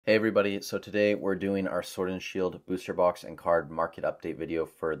Hey everybody, so today we're doing our Sword and Shield booster box and card market update video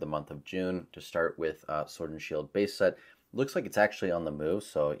for the month of June. To start with Sword and Shield base set, looks like it's actually on the move.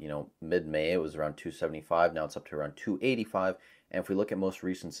 So, mid-May it was around 275, now it's up to around 285. And if we look at most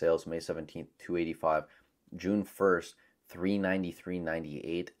recent sales, May 17th, 285, June 1st,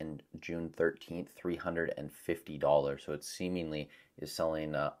 393.98, and June 13th, $350. So it seemingly is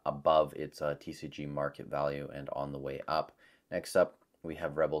selling above its TCG market value and on the way up. Next up, we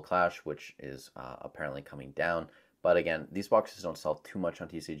have Rebel Clash, which is apparently coming down. But again, these boxes don't sell too much on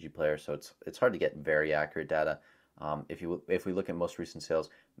TCG Player, so it's hard to get very accurate data. If we look at most recent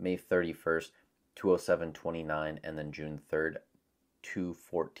sales, May 31st, 207.29, and then June 3rd,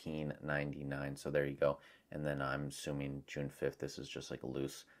 214.99. So there you go. And then I'm assuming June 5th, this is just like a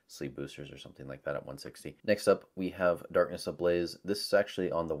loose sleeve boosters or something like that at 160. Next up, we have Darkness Ablaze. This is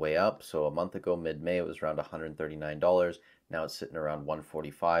actually on the way up. So a month ago, mid-May, it was around $139. Now it's sitting around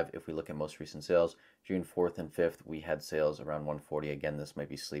 $145. If we look at most recent sales, June 4th and 5th, we had sales around $140. Again, this might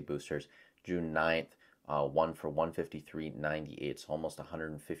be sleeve boosters. June 9th, one for $153.98, so almost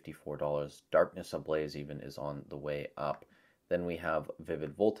 $154. Darkness Ablaze even is on the way up. Then we have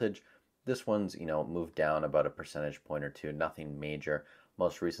Vivid Voltage. This one's, moved down about a percentage point or two, nothing major.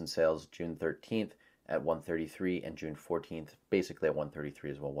 Most recent sales, June 13th at 133 and June 14th, basically at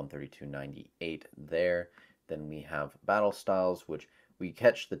 133 as well, 132.98 there. Then we have Battle Styles, which we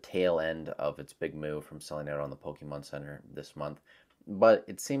catch the tail end of its big move from selling out on the Pokemon Center this month. But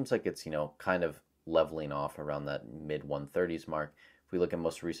it seems like it's, kind of leveling off around that mid 130s mark. If we look at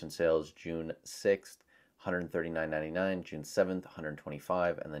most recent sales, June 6th, $139.99, June 7th,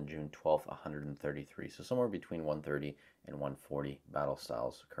 $125, and then June 12th, $133. So somewhere between 130 and 140 Battle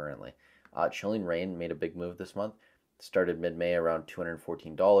Styles currently. Chilling Reign made a big move this month. Started mid-May around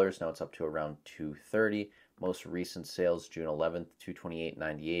 $214. Now it's up to around $230. Most recent sales, June 11th,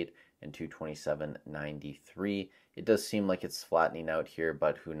 $228.98 and $227.93. It does seem like it's flattening out here,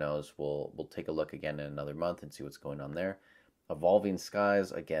 but who knows? We'll take a look again in another month and see what's going on there. Evolving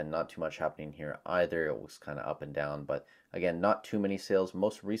Skies, again, not too much happening here either. It was kind of up and down, but again, not too many sales.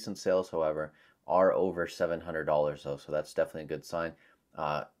 Most recent sales, however, are over $700 though, so that's definitely a good sign.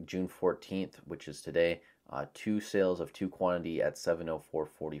 June 14th, which is today, two sales of two quantity at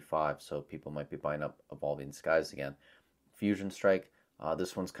 704.45, so people might be buying up Evolving Skies again. Fusion Strike,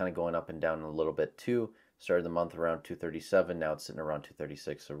 this one's kind of going up and down a little bit too. Started the month around 237, now it's sitting around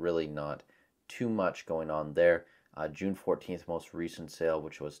 236, so really not too much going on there. June 14th, most recent sale,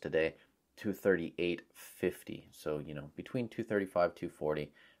 which was today, 238.50. So, between 235,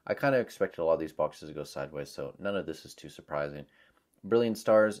 240. I kind of expected a lot of these boxes to go sideways, so none of this is too surprising. Brilliant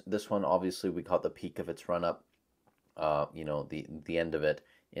Stars, this one, obviously, we caught the peak of its run up, the end of it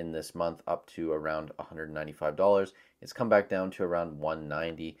in this month up to around $195. It's come back down to around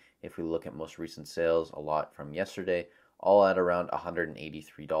 $190. If we look at most recent sales, a lot from yesterday, all at around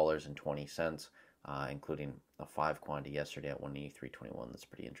 $183.20. Including a 5 quantity yesterday at 183.21. That's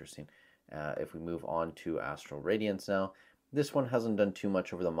pretty interesting. If we move on to Astral Radiance now, this one hasn't done too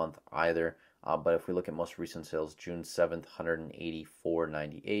much over the month either, but if we look at most recent sales, June 7th,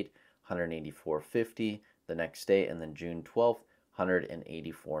 184.98, 184.50 the next day, and then June 12th,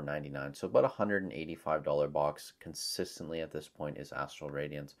 184.99. So about $185 box consistently at this point is Astral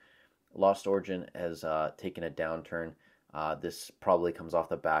Radiance. Lost Origin has taken a downturn. This probably comes off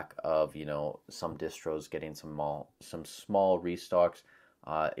the back of, some distros getting some small restocks.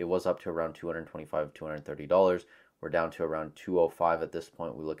 It was up to around $225, $230. We're down to around $205 at this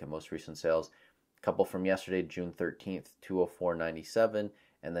point. We look at most recent sales. A couple from yesterday, June 13th, $204.97,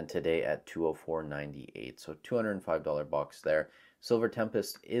 and then today at $204.98. So $205 box there. Silver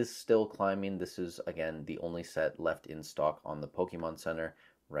Tempest is still climbing. This is, again, the only set left in stock on the Pokemon Center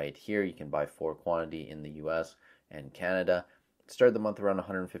right here. You can buy 4 quantity in the US and Canada. Started the month around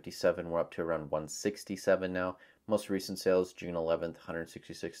 157. We're up to around 167 now. Most recent sales, June 11th,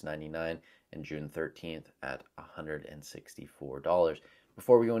 166.99, and June 13th at $164.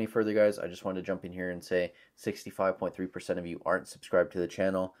 Before we go any further, guys, I just wanted to jump in here and say 65.3% of you aren't subscribed to the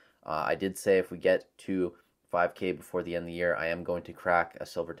channel. I did say if we get to 5K before the end of the year, I am going to crack a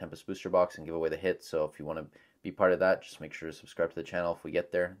Silver Tempest booster box and give away the hit. So if you want to be part of that, just make sure to subscribe to the channel. If we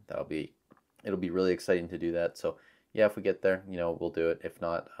get there, it'll be really exciting to do that. So yeah, if we get there, we'll do it. If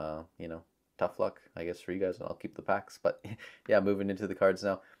not, tough luck, I guess, for you guys, and I'll keep the packs. But yeah, moving into the cards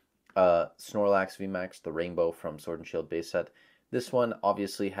now. Snorlax VMAX, the Rainbow from Sword and Shield base set. This one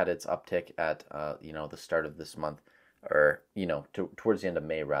obviously had its uptick at, the start of this month, or, towards the end of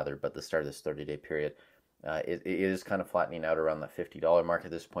May rather, but the start of this 30-day period. It is kind of flattening out around the $50 mark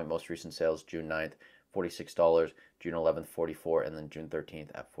at this point. Most recent sales, June 9th, $46, June 11th, 44, and then June 13th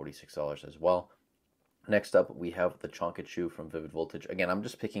at $46 as well. Next up, we have the Chonkachu from Vivid Voltage. Again, I'm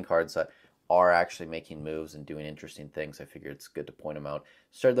just picking cards that are actually making moves and doing interesting things. I figure it's good to point them out.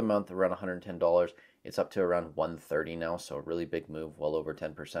 Started the month around $110. It's up to around $130 now, so a really big move, well over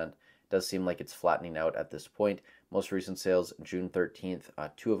 10%. Does seem like it's flattening out at this point. Most recent sales, June 13th,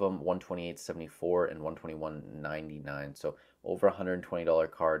 two of them, $128.74 and $121.99. So over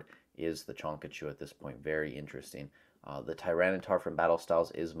 $120 card is the Chonkachu at this point. Very interesting. The Tyranitar from Battle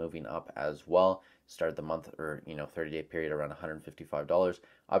Styles is moving up as well. Started the month or 30-day period around $155,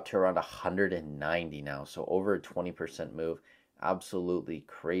 up to around $190 now. So over a 20% move. Absolutely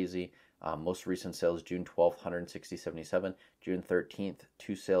crazy. Most recent sales, June 12th, $160.77. June 13th,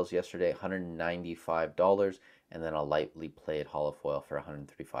 two sales yesterday, $195, and then a lightly played holofoil for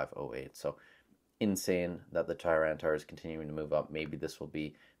 $135.08. So insane that the Tyranitar is continuing to move up. Maybe this will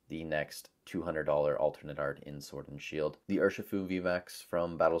be the next $200 alternate art in Sword and Shield. The Urshifu VMAX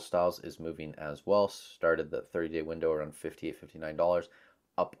from Battle Styles is moving as well. Started the 30-day window around $58, $59,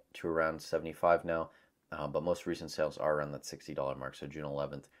 up to around $75 now. But most recent sales are around that $60 mark. So June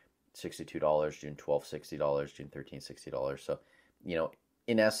 11th, $62, June 12th, $60, June 13th, $60. So,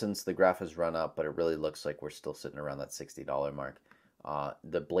 in essence, the graph has run up, but it really looks like we're still sitting around that $60 mark.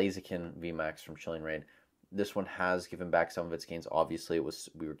 The Blaziken VMAX from Chilling Raid, this one has given back some of its gains. Obviously,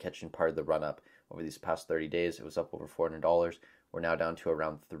 we were catching part of the run up over these past 30 days. It was up over $400. We're now down to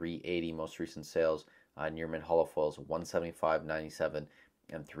around $380. Most recent sales, near mid holofoils, $175.97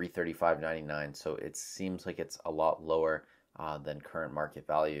 and $335.99. So it seems like it's a lot lower than current market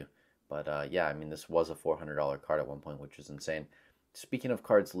value. But yeah, I mean, this was a $400 card at one point, which is insane. Speaking of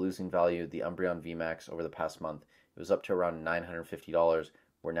cards losing value, the Umbreon VMAX over the past month, it was up to around $950.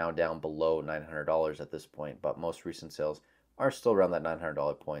 We're now down below $900 at this point, but most recent sales are still around that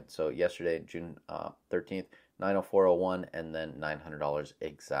 $900 point. So yesterday, June 13th, $904.01, and then $900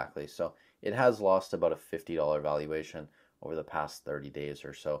 exactly. So it has lost about a $50 valuation over the past 30 days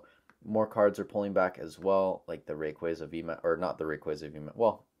or so. More cards are pulling back as well, like the Rayquaza VMAX, or not the Rayquaza VMAX.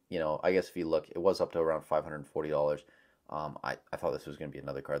 Well, I guess if you look, it was up to around $540. I thought this was going to be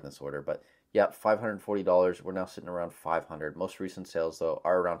another card in this order, but yeah, $540. We're now sitting around $500. Most recent sales, though,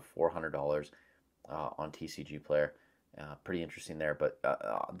 are around $400 on TCG Player. Pretty interesting there. But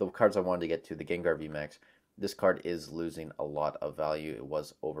the cards I wanted to get to, the Gengar VMAX, this card is losing a lot of value. It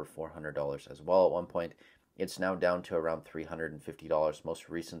was over $400 as well at one point. It's now down to around $350. Most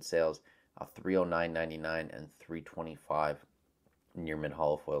recent sales, $309.99 and $325 near mid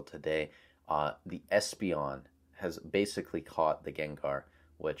holofoil today. The Espeon has basically caught the Gengar,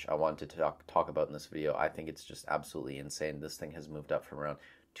 which I wanted to talk about in this video. I think it's just absolutely insane. This thing has moved up from around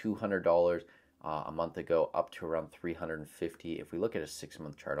 $200 a month ago up to around $350. If we look at a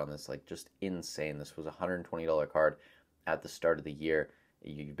 6-month chart on this, like, just insane. This was a $120 card at the start of the year.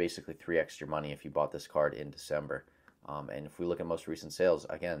 You basically 3x your money if you bought this card in December. And if we look at most recent sales,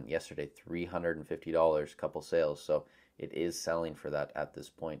 again, yesterday, $350, couple sales. So it is selling for that at this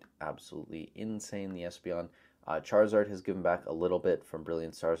point. Absolutely insane, the Espeon. Charizard has given back a little bit from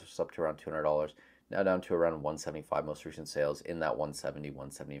Brilliant Stars, which is up to around $200. Now down to around $175, most recent sales in that $170,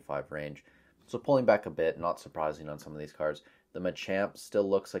 $175 range. So pulling back a bit, not surprising on some of these cards. The Machamp still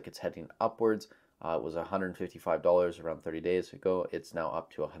looks like it's heading upwards. It was $155 around 30 days ago. It's now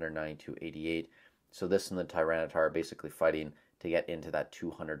up to $192.88. So this and the Tyranitar are basically fighting to get into that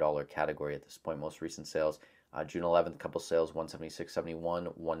 $200 category at this point. Most recent sales, June 11th, couple sales,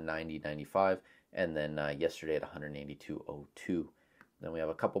 $176.71, $190.95, and then yesterday at $182.02. Then we have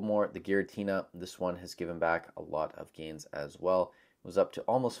a couple more. The Giratina, this one has given back a lot of gains as well. It was up to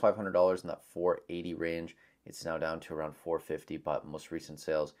almost $500 in that $480 range. It's now down to around $450, but most recent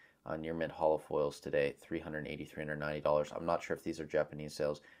sales near mid holofoils today, $380, $390. I'm not sure if these are Japanese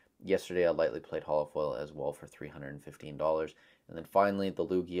sales. Yesterday, a lightly played holofoil as well for $315. And then finally, the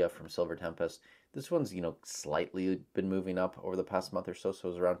Lugia from Silver Tempest. This one's, slightly been moving up over the past month or so. So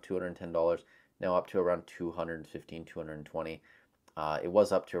it was around $210, now up to around $215, $220. It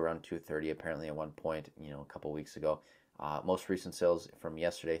was up to around $230 apparently at one point, a couple weeks ago. Most recent sales from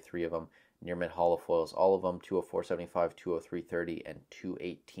yesterday, 3 of them, near mid holofoils, all of them, $204.75, $203.30, and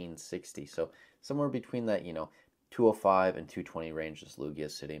 $218.60. So somewhere between that, $205 and $220 range this Lugia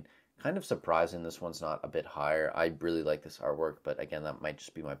is sitting. Kind of surprising this one's not a bit higher. I really like this artwork, but again, that might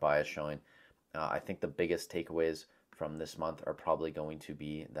just be my bias showing. I think the biggest takeaways from this month are probably going to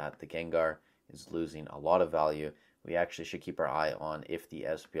be that the Gengar is losing a lot of value. We actually should keep our eye on if the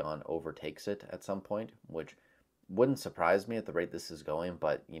Espeon overtakes it at some point, which wouldn't surprise me at the rate this is going,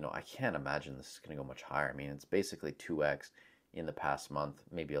 but, I can't imagine this is going to go much higher. I mean, it's basically 2x in the past month,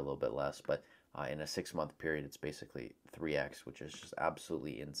 maybe a little bit less, but In a 6-month period, it's basically 3x, which is just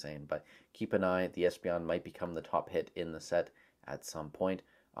absolutely insane. But keep an eye. The Espeon might become the top hit in the set at some point.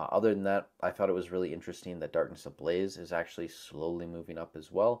 Other than that, I thought it was really interesting that Darkness Ablaze is actually slowly moving up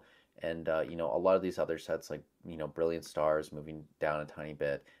as well. And, a lot of these other sets, like, Brilliant Stars moving down a tiny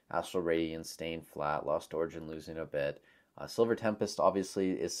bit, Astral Radiance staying flat, Lost Origin losing a bit. Silver Tempest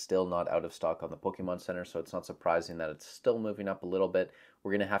obviously is still not out of stock on the Pokemon Center, so it's not surprising that it's still moving up a little bit.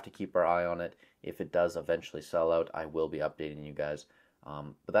 We're going to have to keep our eye on it. If it does eventually sell out, I will be updating you guys.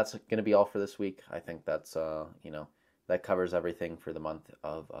 But that's going to be all for this week. I think that's, that covers everything for the month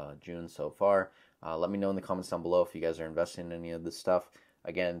of June so far. Let me know in the comments down below if you guys are investing in any of this stuff.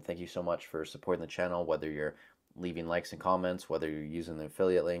 Again, thank you so much for supporting the channel, whether you're leaving likes and comments, whether you're using the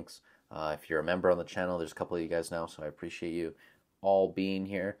affiliate links. If you're a member on the channel, there's a couple of you guys now, so I appreciate you all being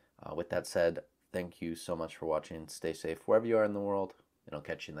here. With that said, thank you so much for watching. Stay safe wherever you are in the world, and I'll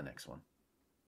catch you in the next one.